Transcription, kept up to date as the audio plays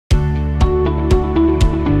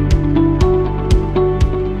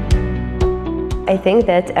I think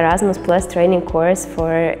that Erasmus Plus training course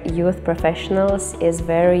for youth professionals is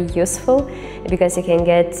very useful because you can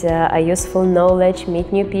get a useful knowledge,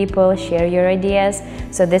 meet new people, share your ideas.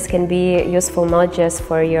 So this can be useful not just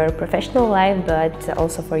for your professional life, but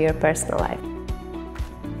also for your personal life.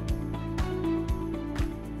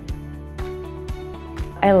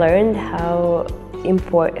 I learned how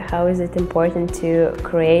is it important to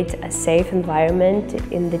create a safe environment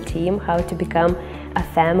in the team, how to become a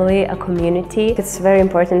family, a community. It's very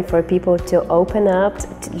important for people to open up,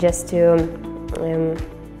 just to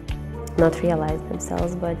not realize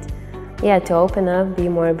themselves, but yeah, to open up, be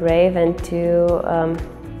more brave, and to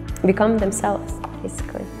become themselves,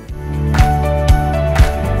 basically.